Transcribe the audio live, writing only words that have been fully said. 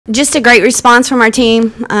Just a great response from our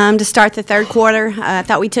team to start the third quarter. I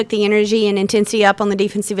thought we took the energy and intensity up on the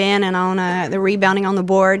defensive end and on the rebounding on the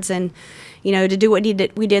boards, and to do what we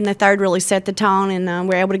did in the third really set the tone, and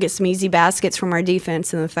we're able to get some easy baskets from our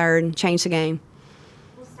defense in the third and change the game.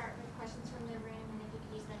 We'll start with questions from the room, and if you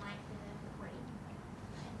could use the mic for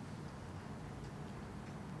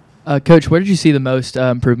the recording. Coach, where did you see the most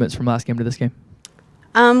improvements from last game to this game?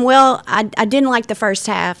 Well, I didn't like the first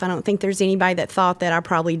half. I don't think there's anybody that thought that I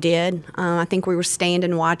probably did. I think we were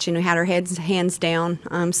standing watching and had our hands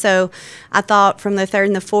down. So I thought from the third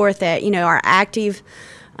and the fourth that, our active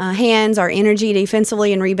hands, our energy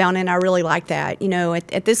defensively and rebounding, I really like that.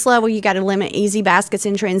 At this level, you got to limit easy baskets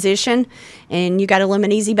in transition, and you got to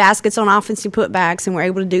limit easy baskets on offensive putbacks, and we're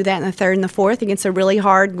able to do that in the third and the fourth against a really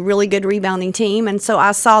hard, really good rebounding team. And so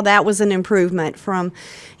I saw that was an improvement from,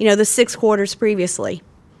 the 6 quarters previously.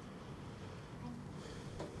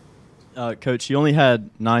 Coach, you only had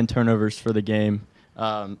 9 turnovers for the game,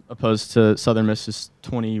 opposed to Southern Miss's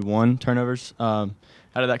 21 turnovers. How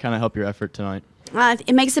did that kind of help your effort tonight?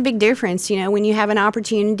 It makes a big difference, when you have an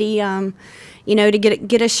opportunity, to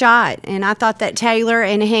get a shot. And I thought that Taylor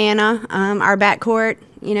and Hannah, our backcourt,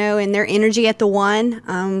 and their energy at the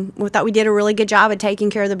one, we thought we did a really good job of taking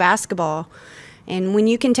care of the basketball. And when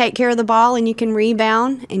you can take care of the ball and you can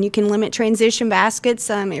rebound and you can limit transition baskets,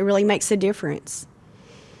 it really makes a difference.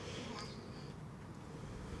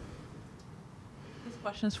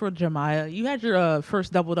 Questions for Jamya. You had your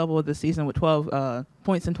first double-double of the season with 12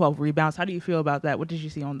 points and 12 rebounds. How do you feel about that? What did you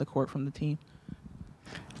see on the court from the team?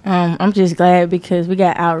 I'm just glad because we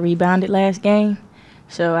got out-rebounded last game.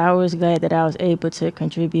 So I was glad that I was able to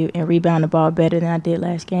contribute and rebound the ball better than I did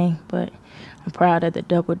last game. But I'm proud of the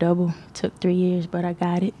double-double. It took 3 years, but I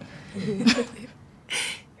got it.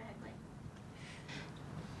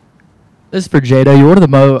 This is for Jada. You're one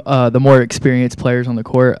of the more experienced players on the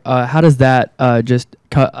court. How does that just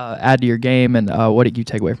add to your game, and what did you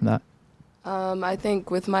take away from that? I think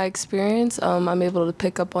with my experience, I'm able to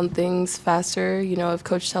pick up on things faster. If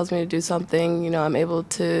coach tells me to do something, I'm able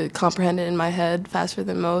to comprehend it in my head faster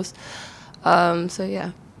than most. So,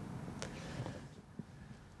 yeah.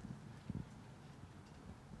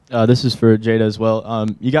 This is for Jada as well.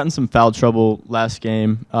 You got in some foul trouble last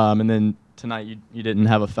game, and then tonight you didn't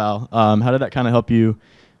have a foul. How did that kind of help you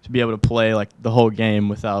to be able to play the whole game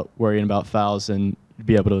without worrying about fouls and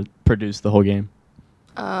be able to produce the whole game?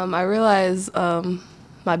 I realize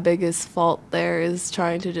my biggest fault there is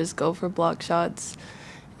trying to just go for block shots.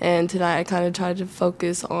 And tonight I kind of tried to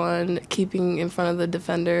focus on keeping in front of the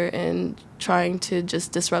defender and trying to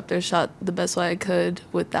just disrupt their shot the best way I could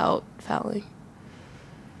without fouling.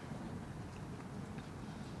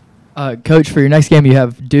 Coach, for your next game, you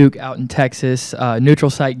have Duke out in Texas, neutral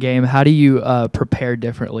site game. How do you prepare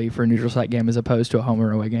differently for a neutral site game as opposed to a home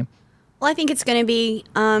or away game? Well, I think it's going to be,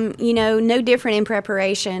 no different in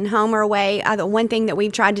preparation, home or away. The one thing that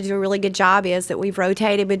we've tried to do a really good job is that we've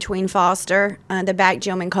rotated between Foster, the back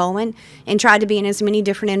gym, and Coleman, and tried to be in as many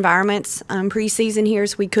different environments preseason here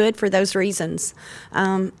as we could for those reasons.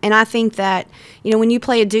 And I think that, when you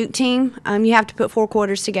play a Duke team, you have to put 4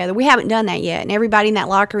 quarters together. We haven't done that yet, and everybody in that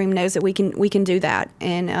locker room knows that we can do that.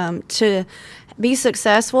 And to be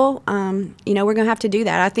successful, we're going to have to do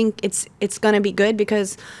that. I think it's going to be good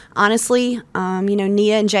because, honestly,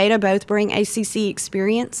 Nia and Jada both bring ACC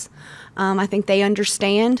experience. I think they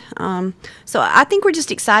understand. So I think we're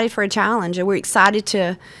just excited for a challenge, and we're excited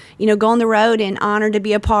to, go on the road and honored to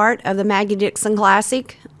be a part of the Maggie Dixon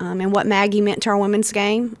Classic and what Maggie meant to our women's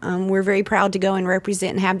game. We're very proud to go and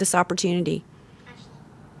represent and have this opportunity.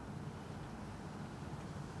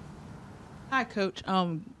 Hi, Coach.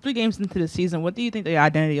 3 games into the season, what do you think the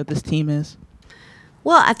identity of this team is?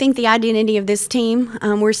 Well, I think the identity of this team,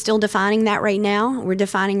 we're still defining that right now. We're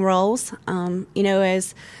defining roles.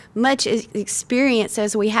 As much experience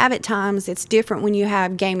as we have at times, it's different when you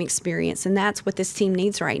have game experience, and that's what this team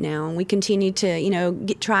needs right now. And we continue to,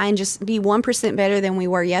 try and just be 1% better than we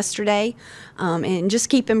were yesterday, and just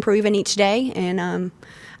keep improving each day. And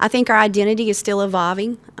I think our identity is still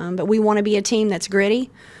evolving, but we want to be a team that's gritty,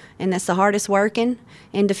 and that's the hardest working,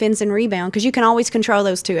 and defends and rebound, because you can always control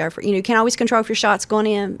those two efforts. You can always control if your shot's going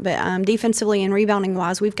in, but defensively and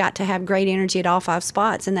rebounding-wise, we've got to have great energy at all 5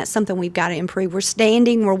 spots, and that's something we've got to improve. We're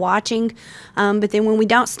standing, we're watching, but then when we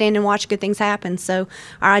don't stand and watch, good things happen. So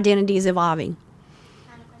our identity is evolving.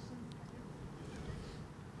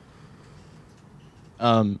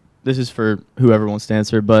 This is for whoever wants to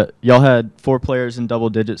answer, but y'all had 4 players in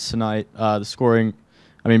double digits tonight. The scoring,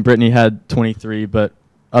 Brittany had 23, but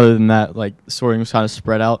other than that, the scoring was kind of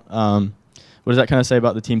spread out. What does that kind of say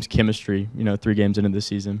about the team's chemistry, 3 games into the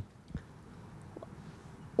season?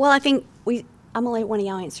 Well, I think I'm going to let one of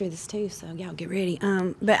y'all answer this too, so y'all get ready.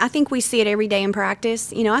 But I think we see it every day in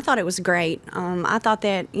practice. You know, I thought it was great. I thought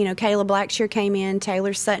that, you know, Kayla Blackshear came in,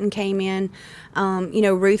 Taylor Sutton came in, you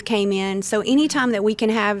know, Ruth came in. So anytime that we can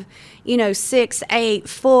have, you know, 6, 8,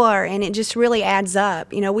 4, and it just really adds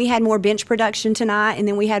up. You know, we had more bench production tonight, and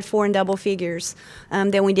then we had 4 in double figures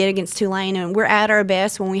than we did against Tulane. And we're at our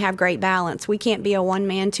best when we have great balance. We can't be a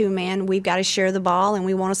one-man, two-man. We've got to share the ball, and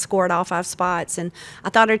we want to score at all 5 spots. And I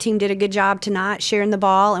thought our team did a good job tonight sharing the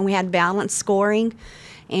ball, and we had balanced scoring.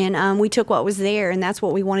 And we took what was there, and that's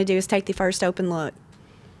what we want to do is take the first open look.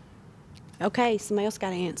 Okay, somebody else got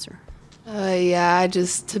to answer. Yeah,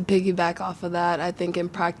 just to piggyback off of that, I think in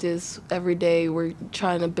practice every day we're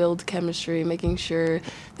trying to build chemistry, making sure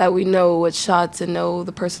that we know what shots and know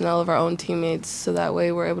the personnel of our own teammates, so that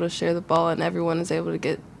way we're able to share the ball and everyone is able to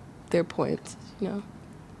get their points, you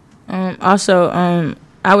know. Also,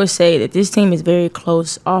 I would say that this team is very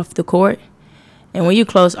close off the court. And when you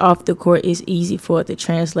close off the court, it's easy for it to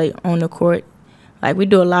translate on the court. Like, we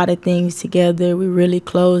do a lot of things together. We're really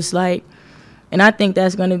close, and I think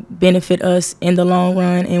that's going to benefit us in the long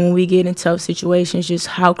run. And when we get in tough situations, just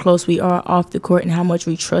how close we are off the court and how much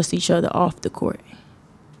we trust each other off the court.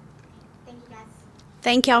 Thank you, guys.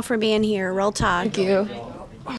 Thank y'all for being here. Roll Tide. Thank you.